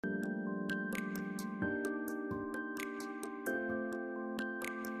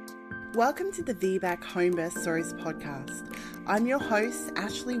Welcome to the VBAC Home Birth Stories podcast. I'm your host,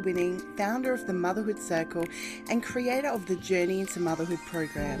 Ashley Winning, founder of the Motherhood Circle and creator of the Journey into Motherhood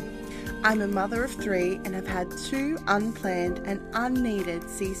program. I'm a mother of 3 and have had 2 unplanned and unneeded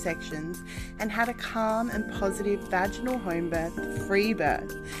C-sections and had a calm and positive vaginal home birth, free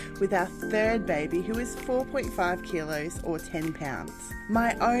birth, with our 3rd baby who is 4.5 kilos or 10 pounds.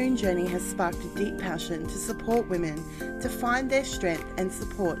 My own journey has sparked a deep passion to support women to find their strength and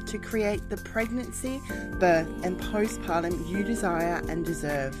support to create the pregnancy, birth and postpartum you desire and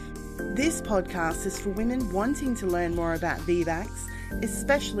deserve. This podcast is for women wanting to learn more about VBACs,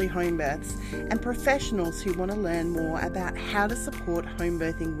 especially home births, and professionals who want to learn more about how to support home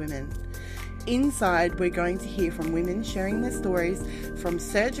birthing women. Inside, we're going to hear from women sharing their stories from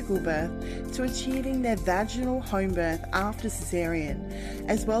surgical birth to achieving their vaginal home birth after cesarean,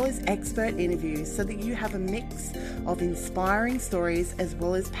 as well as expert interviews so that you have a mix of inspiring stories as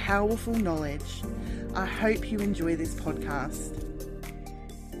well as powerful knowledge. I hope you enjoy this podcast.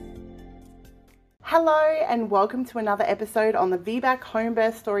 Hello and welcome to another episode on the VBAC Home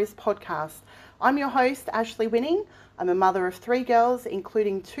Birth Stories podcast. I'm your host, Ashley Winning. I'm a mother of 3 girls,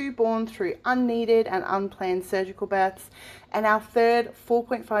 including 2 born through unneeded and unplanned surgical births, and our 3rd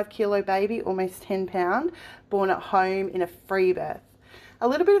 4.5 kilo baby, almost 10 pound, born at home in a free birth. A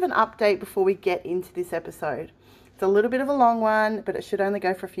little bit of an update before we get into this episode. It's a little bit of a long one, but it should only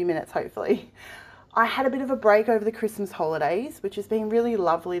go for a few minutes, hopefully. I had a bit of a break over the Christmas holidays, which has been really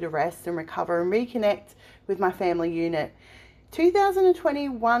lovely to rest and recover and reconnect with my family unit.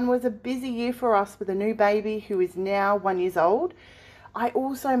 2021 was a busy year for us with a new baby who is now 1 year old. I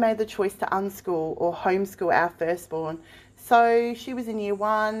also made the choice to unschool or homeschool our firstborn. So she was in year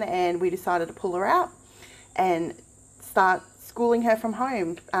 1 and we decided to pull her out and start schooling her from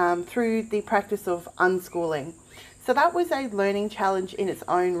home through the practice of unschooling. So that was a learning challenge in its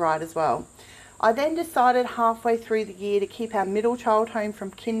own right as well. I then decided halfway through the year to keep our middle child home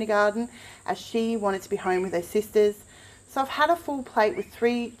from kindergarten as she wanted to be home with her sisters. So I've had a full plate with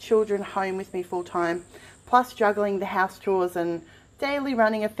 3 children home with me full time, plus juggling the house chores and daily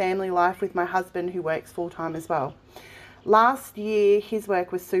running a family life with my husband who works full time as well. Last year, his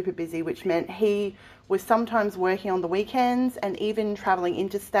work was super busy, which meant he was sometimes working on the weekends and even traveling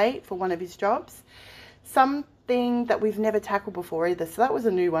interstate for one of his jobs. Something that we've never tackled before either. So that was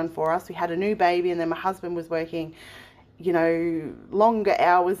a new one for us. We had a new baby and then my husband was working, longer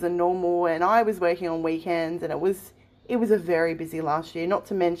hours than normal, and I was working on weekends, and it was a very busy last year, not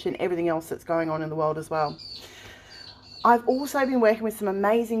to mention everything else that's going on in the world as well. I've also been working with some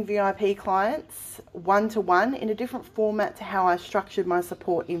amazing VIP clients, one-to-one, in a different format to how I structured my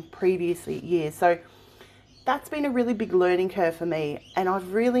support in previous years. So that's been a really big learning curve for me, and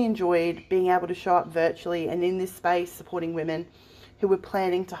I've really enjoyed being able to show up virtually and in this space supporting women who were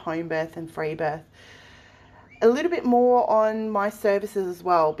planning to home birth and free birth. A little bit more on my services as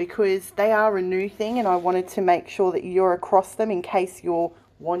well, because they are a new thing and I wanted to make sure that you're across them in case you're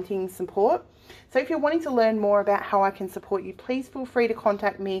wanting support. So if you're wanting to learn more about how I can support you, please feel free to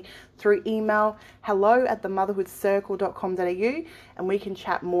contact me through email hello@themotherhoodcircle.com.au, and we can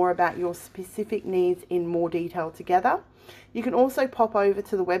chat more about your specific needs in more detail together. You can also pop over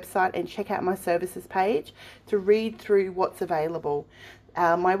to the website and check out my services page to read through what's available.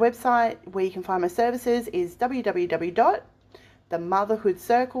 My website where you can find my services is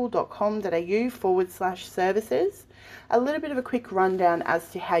www.themotherhoodcircle.com.au/services. A little bit of a quick rundown as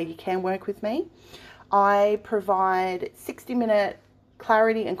to how you can work with me. I provide 60-minute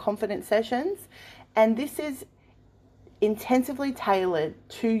clarity and confidence sessions, and this is intensively tailored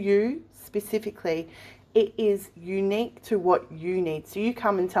to you specifically. It is unique to what you need. So you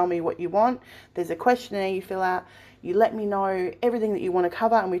come and tell me what you want. There's a questionnaire you fill out. You let me know everything that you want to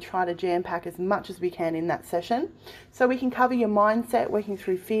cover, and we try to jam pack as much as we can in that session. So we can cover your mindset, working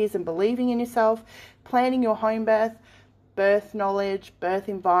through fears and believing in yourself, planning your home birth, birth knowledge, birth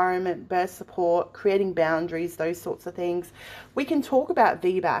environment, birth support, creating boundaries, those sorts of things. We can talk about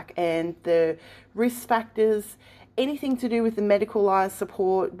VBAC and the risk factors, anything to do with the medicalised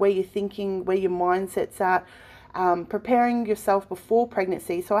support, where you're thinking, where your mindset's at, preparing yourself before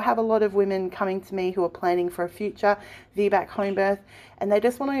pregnancy. So I have a lot of women coming to me who are planning for a future VBAC home birth, and they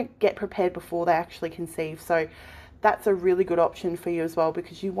just want to get prepared before they actually conceive. So that's a really good option for you as well,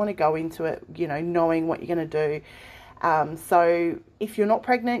 because you want to go into it, knowing what you're going to do. So if you're not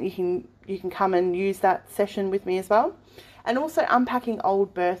pregnant, you can come and use that session with me as well. And also unpacking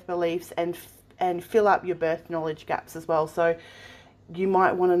old birth beliefs and fill up your birth knowledge gaps as well. So you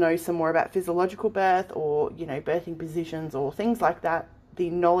might want to know some more about physiological birth or, birthing positions or things like that, the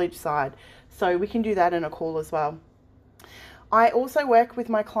knowledge side. So we can do that in a call as well. I also work with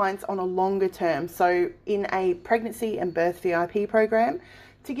my clients on a longer term, so in a pregnancy and birth VIP program.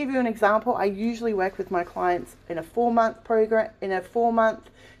 To give you an example, I usually work with my clients in a 4-month program, in a 4-month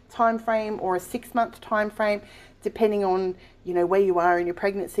time frame or a 6-month time frame, depending on, you know, where you are in your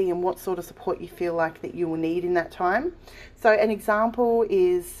pregnancy and what sort of support you feel like that you will need in that time. So an example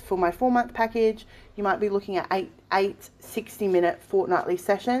is for my 4-month package, you might be looking at eight 60-minute fortnightly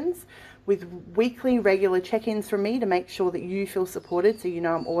sessions with weekly regular check-ins from me to make sure that you feel supported, so you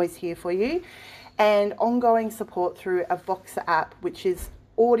know I'm always here for you, and ongoing support through a Voxer app, which is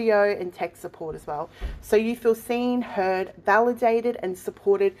audio and text support as well. So you feel seen, heard, validated and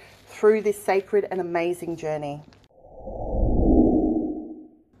supported through this sacred and amazing journey.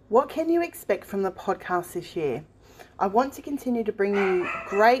 What can you expect from the podcast this year? I want to continue to bring you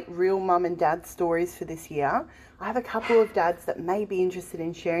great real mum and dad stories for this year. I have a couple of dads that may be interested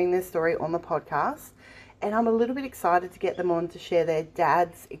in sharing their story on the podcast, and I'm a little bit excited to get them on to share their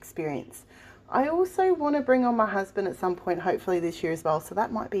dad's experience. I also want to bring on my husband at some point, hopefully this year as well, so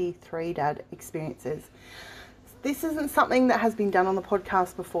that might be 3 dad experiences. This isn't something that has been done on the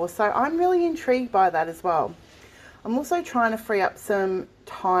podcast before, so I'm really intrigued by that as well. I'm also trying to free up some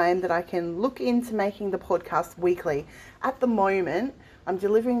time that I can look into making the podcast weekly. At the moment, I'm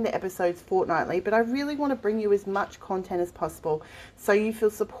delivering the episodes fortnightly, but I really want to bring you as much content as possible so you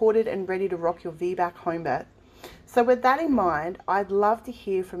feel supported and ready to rock your VBAC home birth. So with that in mind, I'd love to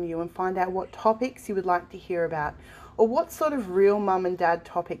hear from you and find out what topics you would like to hear about, or what sort of real mum and dad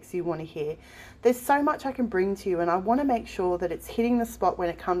topics you want to hear. There's so much I can bring to you, and I want to make sure that it's hitting the spot when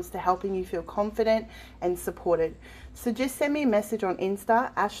it comes to helping you feel confident and supported. So just send me a message on Insta,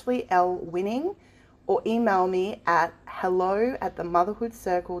 Ashley L. Winning, or email me at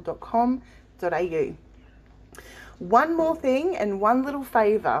hello@themotherhoodcircle.com.au. One more thing and one little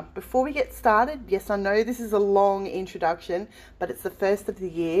favour before we get started. Yes, I know this is a long introduction, but it's the first of the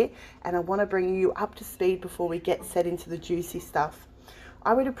year and I want to bring you up to speed before we get set into the juicy stuff.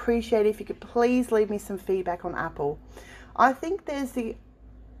 I would appreciate it if you could please leave me some feedback on Apple. I think that's the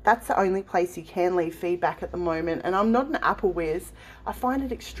only place you can leave feedback at the moment, and I'm not an Apple whiz. I find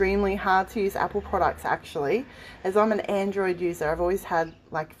it extremely hard to use Apple products actually, as I'm an Android user. I've always had,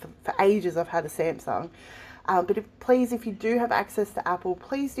 for ages I've had a Samsung. But please, if you do have access to Apple,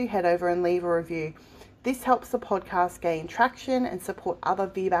 please do head over and leave a review. This helps the podcast gain traction and support other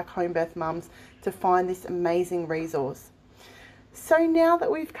VBAC home birth mums to find this amazing resource. So now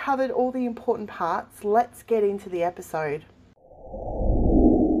that we've covered all the important parts, let's get into the episode.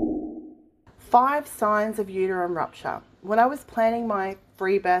 5 signs of uterine rupture. When I was planning my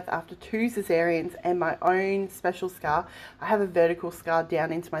free birth after 2 cesareans and my own special scar, I have a vertical scar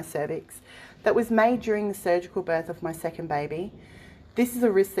down into my cervix that was made during the surgical birth of my second baby. This is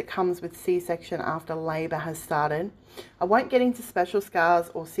a risk that comes with C-section after labour has started. I won't get into special scars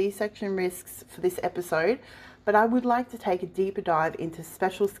or C-section risks for this episode, but I would like to take a deeper dive into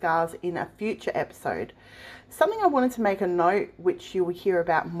special scars in a future episode. Something I wanted to make a note, which you will hear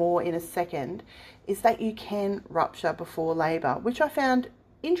about more in a second, is that you can rupture before labour, which I found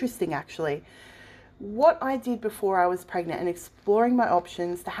interesting actually. What I did before I was pregnant and exploring my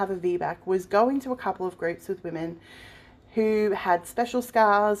options to have a VBAC was going to a couple of groups with women who had special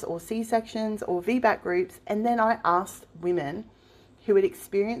scars or C-sections or VBAC groups, and then I asked women who had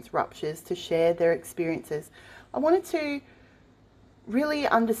experienced ruptures to share their experiences. I wanted to really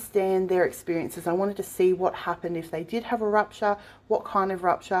understand their experiences. I wanted to see what happened if they did have a rupture, what kind of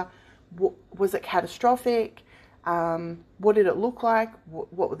rupture, was it catastrophic, what did it look like,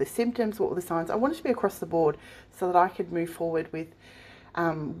 what were the symptoms, what were the signs. I wanted to be across the board so that I could move forward with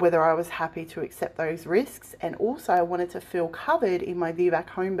whether I was happy to accept those risks, and also I wanted to feel covered in my VBAC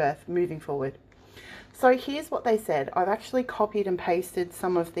home birth moving forward. So here's what they said. I've actually copied and pasted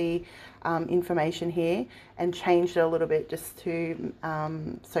some of the information here and changed it a little bit just to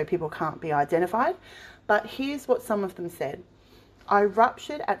so people can't be identified. But here's what some of them said. I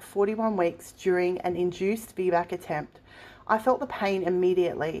ruptured at 41 weeks during an induced VBAC attempt. I felt the pain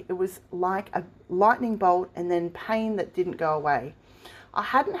immediately. It was like a lightning bolt and then pain that didn't go away. I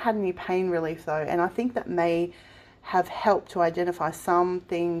hadn't had any pain relief though, and I think that may have helped to identify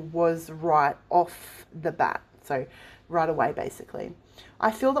something was right off the bat, so right away basically.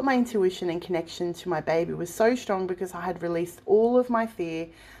 I feel that my intuition and connection to my baby was so strong because I had released all of my fear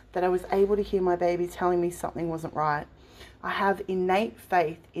that I was able to hear my baby telling me something wasn't right. I have innate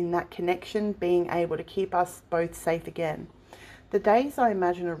faith in that connection being able to keep us both safe again. The days I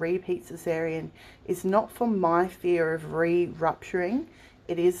imagine a repeat cesarean is not for my fear of re-rupturing,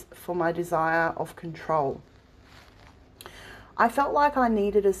 it is for my desire of control. I felt like I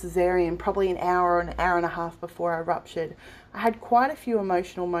needed a cesarean probably an hour or an hour and a half before I ruptured. I had quite a few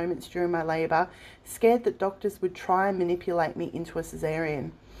emotional moments during my labour, scared that doctors would try and manipulate me into a cesarean.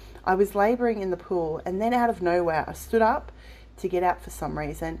 I was labouring in the pool, and then out of nowhere I stood up to get out for some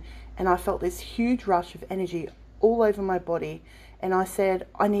reason, and I felt this huge rush of energy all over my body, and I said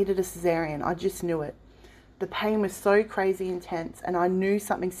I needed a cesarean. I just knew it. The pain was so crazy intense, and I knew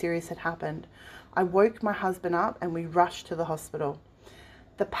something serious had happened. I woke my husband up and we rushed to the hospital.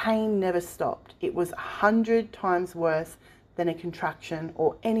 The pain never stopped. It was 100 times worse than a contraction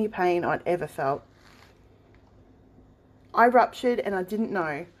or any pain I'd ever felt. I ruptured and I didn't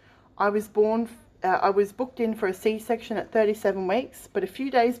know. I was booked in for a C-section at 37 weeks, but a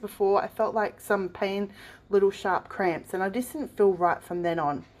few days before I felt like some pain, little sharp cramps, and I just didn't feel right from then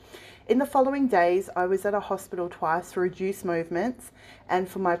on. In the following days, I was at a hospital twice for reduced movements and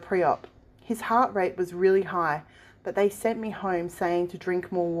for my pre-op. His heart rate was really high, but they sent me home saying to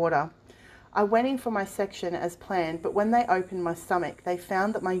drink more water. I went in for my section as planned, but when they opened my stomach, they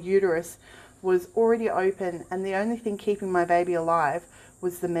found that my uterus was already open and the only thing keeping my baby alive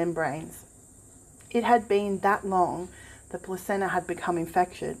was the membranes. It had been that long, the placenta had become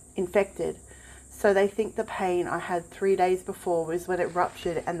infected, so they think the pain I had 3 days before was when it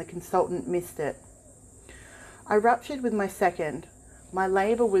ruptured and the consultant missed it. I ruptured with my second. My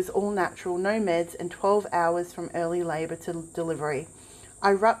labour was all natural, no meds, and 12 hours from early labour to delivery.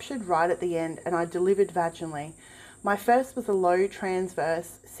 I ruptured right at the end and I delivered vaginally. My first was a low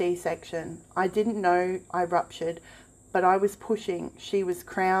transverse C-section. I didn't know I ruptured, but I was pushing. She was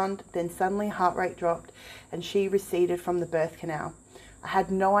crowned, then suddenly heart rate dropped and she receded from the birth canal. I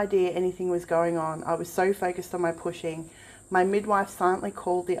had no idea anything was going on. I was so focused on my pushing. My midwife silently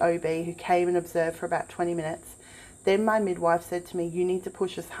called the OB, who came and observed for about 20 minutes. Then my midwife said to me, "You need to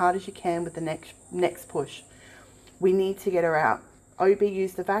push as hard as you can with the next push. We need to get her out." OB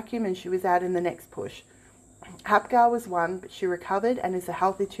used the vacuum and she was out in the next push. Hapgar was one, but she recovered and is a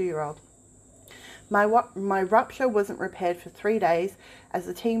healthy 2-year-old. My rupture wasn't repaired for 3 days as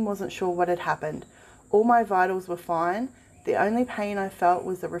the team wasn't sure what had happened. All my vitals were fine. The only pain I felt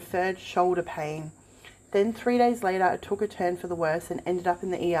was a referred shoulder pain. Then 3 days later, I took a turn for the worse and ended up in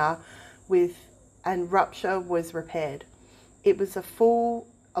the ER and rupture was repaired. It was a full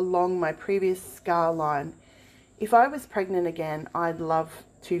along my previous scar line. If I was pregnant again, I'd love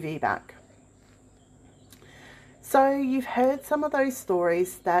to VBAC. So you've heard some of those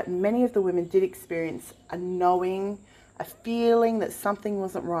stories that many of the women did experience a knowing, a feeling that something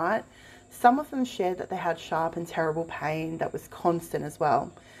wasn't right. Some of them shared that they had sharp and terrible pain that was constant as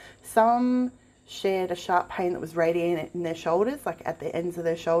well. Some shared a sharp pain that was radiating in their shoulders, like at the ends of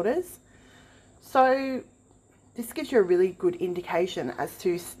their shoulders. So this gives you a really good indication as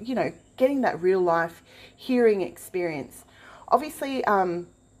to, you know, getting that real life hearing experience. Obviously, a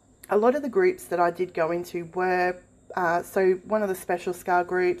lot of the groups that I did go into were, so one of the special scar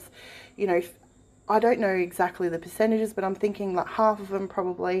groups, you know, I don't know exactly the percentages, but I'm thinking like half of them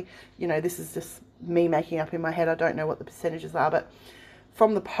probably, you know, this is just me making up in my head. I don't know what the percentages are, but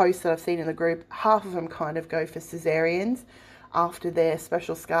from the posts that I've seen in the group, half of them kind of go for cesareans after their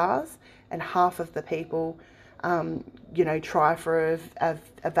special scars, and half of the people, you know, try for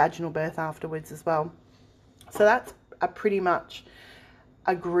a vaginal birth afterwards as well. So that's a pretty much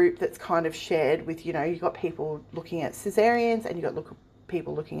a group that's kind of shared with, you know, you've got people looking at cesareans and you've got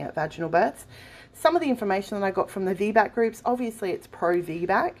people looking at vaginal births. Some of the information that I got from the VBAC groups, obviously it's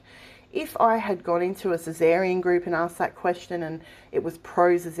pro-VBAC. If I had gone into a cesarean group and asked that question and it was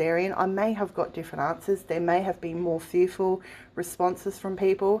pro-cesarean, I may have got different answers. There may have been more fearful responses from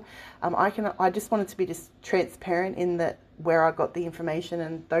people. I just wanted to be just transparent in that where I got the information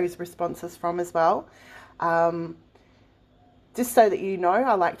and those responses from as well. Just so that you know,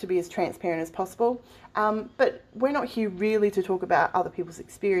 I like to be as transparent as possible. But we're not here really to talk about other people's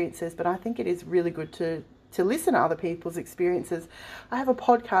experiences, but I think it is really good to listen to other people's experiences. I have a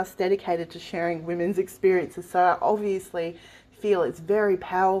podcast dedicated to sharing women's experiences, so I obviously feel it's very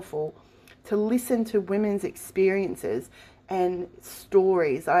powerful to listen to women's experiences and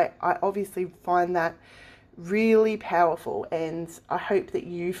stories. I obviously find that really powerful, and I hope that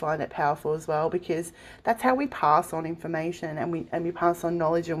you find it powerful as well, because that's how we pass on information and we pass on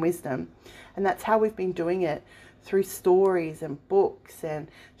knowledge and wisdom, and that's how we've been doing it through stories and books and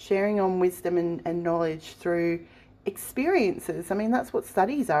sharing on wisdom and knowledge through experiences. I mean, that's what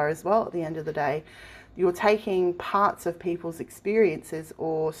studies are as well at the end of the day. You're taking parts of people's experiences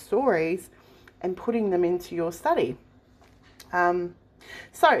or stories and putting them into your study.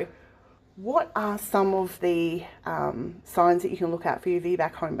 So what are some of the signs that you can look at for your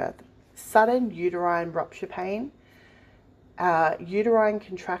VBAC home birth? Sudden uterine rupture pain, uterine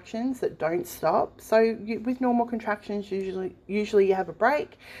contractions that don't stop. So with normal contractions, usually you have a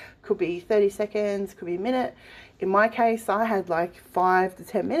break. Could be 30 seconds, could be a minute. In my case, I had like 5 to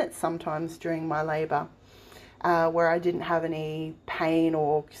 10 minutes sometimes during my labour, where I didn't have any pain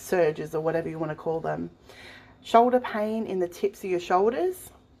or surges or whatever you want to call them. Shoulder pain in the tips of your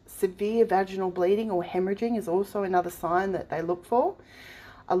shoulders. Severe vaginal bleeding or hemorrhaging is also another sign that they look for.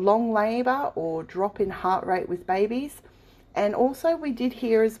 A long labour or drop in heart rate with babies. And also we did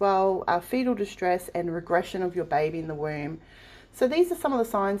hear as well fetal distress and regression of your baby in the womb. So these are some of the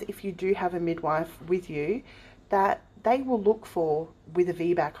signs, if you do have a midwife with you, that they will look for with a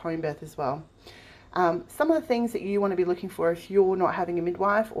VBAC home birth as well. Some of the things that you want to be looking for if you're not having a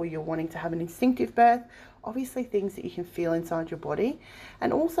midwife or you're wanting to have an instinctive birth, obviously things that you can feel inside your body,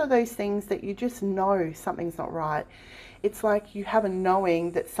 and also those things that you just know something's not right. It's like you have a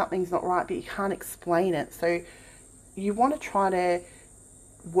knowing that something's not right, but you can't explain it. So you want to try to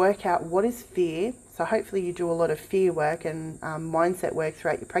work out what is fear. So hopefully you do a lot of fear work and mindset work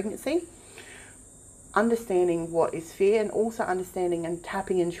throughout your pregnancy. Understanding what is fear, and also understanding and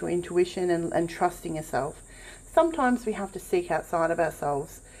tapping into your intuition and trusting yourself. Sometimes we have to seek outside of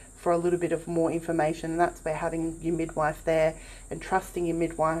ourselves for a little bit of more information, and that's where having your midwife there and trusting your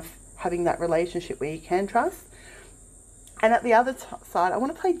midwife, having that relationship where you can trust. And at the other side, I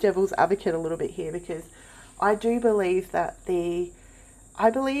want to play devil's advocate a little bit here, because I do believe that I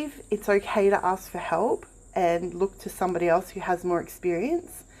believe it's okay to ask for help and look to somebody else who has more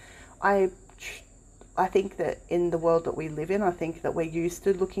experience. I think that in the world that we live in, I think that we're used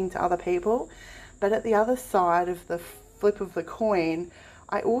to looking to other people. But at the other side of the flip of the coin,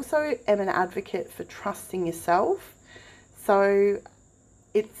 I also am an advocate for trusting yourself. So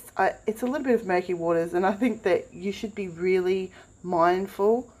it's a little bit of murky waters, and I think that you should be really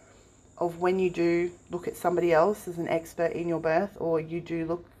mindful of when you do look at somebody else as an expert in your birth, or you do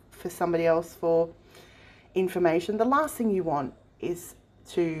look for somebody else for information. The last thing you want is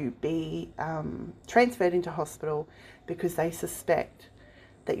to be transferred into hospital because they suspect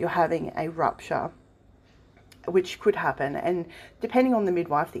that you're having a rupture, which could happen. And depending on the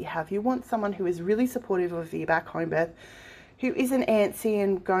midwife that you have, you want someone who is really supportive of your back home birth, who isn't antsy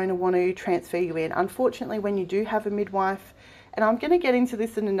and going to want to transfer you in. Unfortunately, when you do have a midwife, and I'm going to get into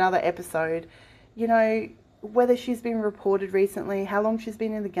this in another episode, you know, whether she's been reported recently, how long she's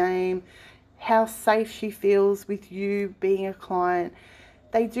been in the game, how safe she feels with you being a client.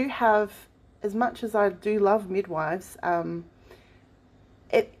 They do have, as much as I do love midwives,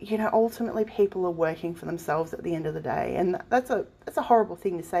 ultimately people are working for themselves at the end of the day. And that's a horrible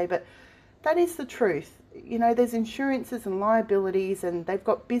thing to say, but that is the truth. You know, there's insurances and liabilities, and they've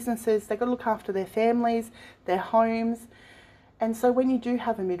got businesses, they've got to look after their families, their homes. And so when you do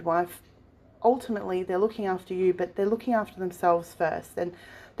have a midwife, ultimately they're looking after you, but they're looking after themselves first. And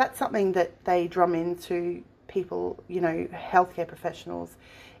that's something that they drum into people, you know, healthcare professionals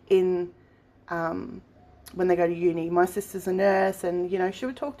in when they go to uni. My sister's a nurse, and you know, she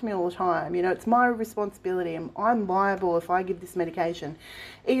would talk to me all the time. You know, it's my responsibility, and I'm liable if I give this medication,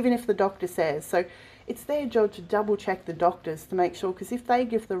 even if the doctor says so. It's their job to double check the doctors to make sure, because if they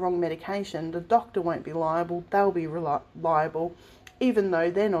give the wrong medication, the doctor won't be liable, they'll be liable. Even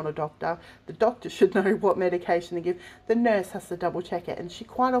though they're not a doctor, the doctor should know what medication to give. The nurse has to double check it. And she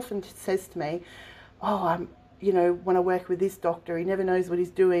quite often says to me, oh, you know, when I work with this doctor, he never knows what he's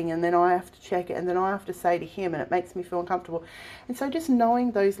doing, and then I have to check it, and then I have to say to him, and it makes me feel uncomfortable. And so just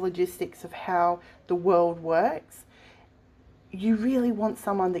knowing those logistics of how the world works, you really want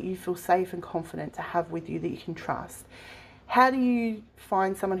someone that you feel safe and confident to have with you, that you can trust. How do you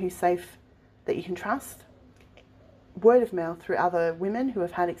find someone who's safe, that you can trust? Word of mouth through other women who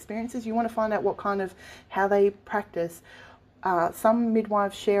have had experiences. You want to find out how they practice. Some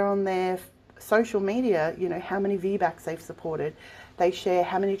midwives share on their social media, you know, how many VBACs they've supported. They share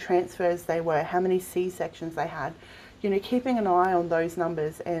how many transfers they were, how many C-sections they had. You know, keeping an eye on those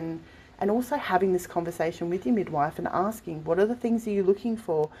numbers, and also having this conversation with your midwife and asking, what are the things that you're looking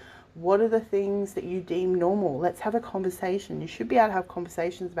for? What are the things that you deem normal? Let's have a conversation. You should be able to have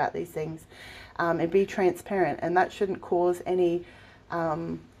conversations about these things and be transparent, and that shouldn't cause any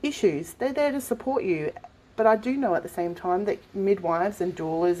issues. They're there to support you. But I do know at the same time that midwives and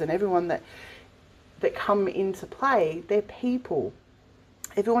doulas and everyone that come into play, they're people.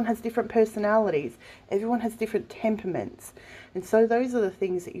 Everyone has different personalities. Everyone has different temperaments. And so those are the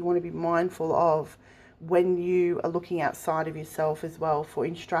things that you want to be mindful of when you are looking outside of yourself as well for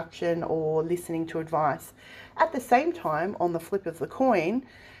instruction or listening to advice. At the same time, on the flip of the coin,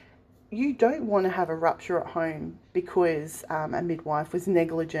 you don't want to have a rupture at home because a midwife was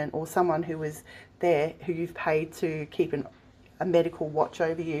negligent, or someone who was there who you've paid to keep a medical watch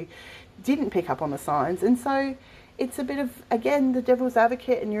over you, didn't pick up on the signs. And so it's a bit of, again, the devil's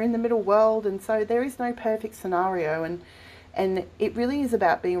advocate, and you're in the middle world, and so there is no perfect scenario, and it really is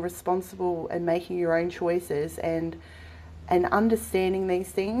about being responsible and making your own choices and understanding these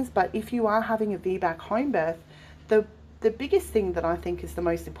things. But if you are having a VBAC home birth, the biggest thing that I think is the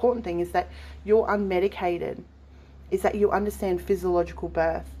most important thing is that you're unmedicated, is that you understand physiological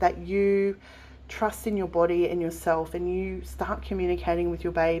birth, that you trust in your body and yourself, and you start communicating with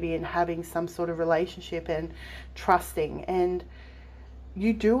your baby and having some sort of relationship and trusting, and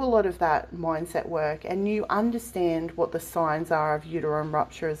you do a lot of that mindset work, and you understand what the signs are of uterine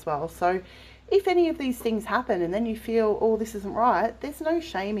rupture as well. So if any of these things happen and then you feel, oh, this isn't right, there's no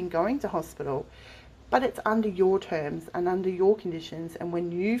shame in going to hospital, but it's under your terms and under your conditions, and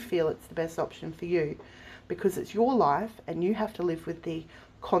when you feel it's the best option for you, because it's your life and you have to live with the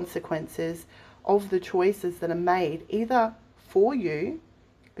consequences of the choices that are made, either for you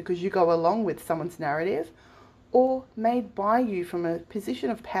because you go along with someone's narrative, or made by you from a position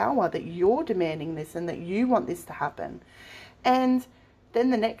of power that you're demanding this and that you want this to happen. And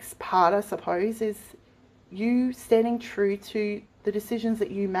then the next part, I suppose, is you standing true to the decisions that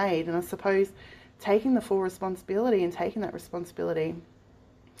you made, and I suppose taking the full responsibility, and taking that responsibility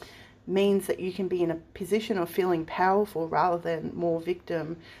means that you can be in a position of feeling powerful rather than more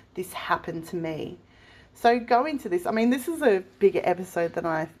victim. This happened to me. So go into this. I mean, this is a bigger episode than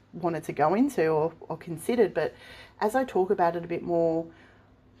I wanted to go into or considered, but as I talk about it a bit more,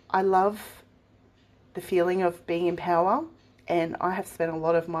 I love the feeling of being in power, and I have spent a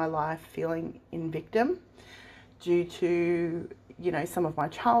lot of my life feeling in victim due to, you know, some of my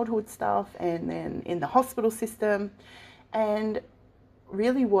childhood stuff, and then in the hospital system. And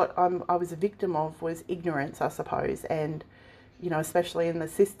really what I was a victim of was ignorance, I suppose, and, you know, especially in the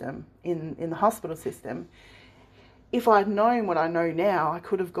system, in the hospital system. If I'd known what I know now, I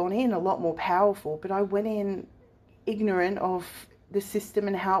could have gone in a lot more powerful, but I went in ignorant of the system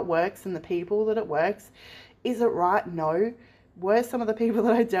and how it works and the people that it works. Is it right? No. Were some of the people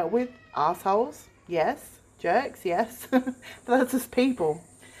that I dealt with assholes? Yes. Jerks? Yes. But that's just people.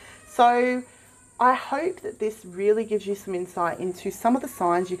 So I hope that this really gives you some insight into some of the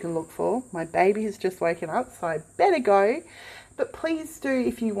signs you can look for. My baby has just woken up, so I better go. But please do,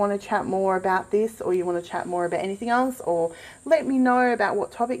 if you want to chat more about this, or you want to chat more about anything else, or let me know about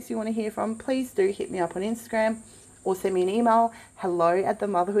what topics you want to hear from, please do hit me up on Instagram or send me an email,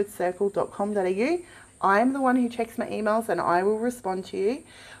 hello@themotherhoodcircle.com.au. I'm the one who checks my emails, and I will respond to you.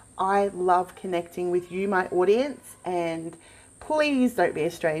 I love connecting with you, my audience, and please don't be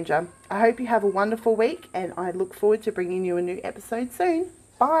a stranger. I hope you have a wonderful week, and I look forward to bringing you a new episode soon.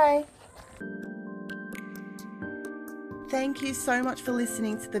 Bye. Thank you so much for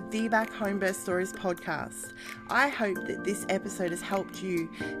listening to the VBAC Home Birth Stories podcast. I hope that this episode has helped you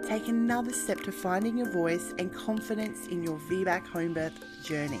take another step to finding your voice and confidence in your VBAC home birth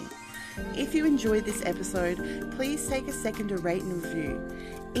journey. If you enjoyed this episode, please take a second to rate and review.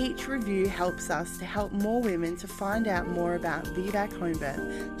 Each review helps us to help more women to find out more about VBAC home birth,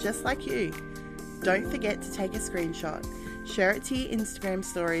 just like you. Don't forget to take a screenshot, share it to your Instagram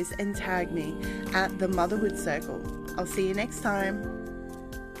stories, and tag me at The Motherhood Circle. I'll see you next time.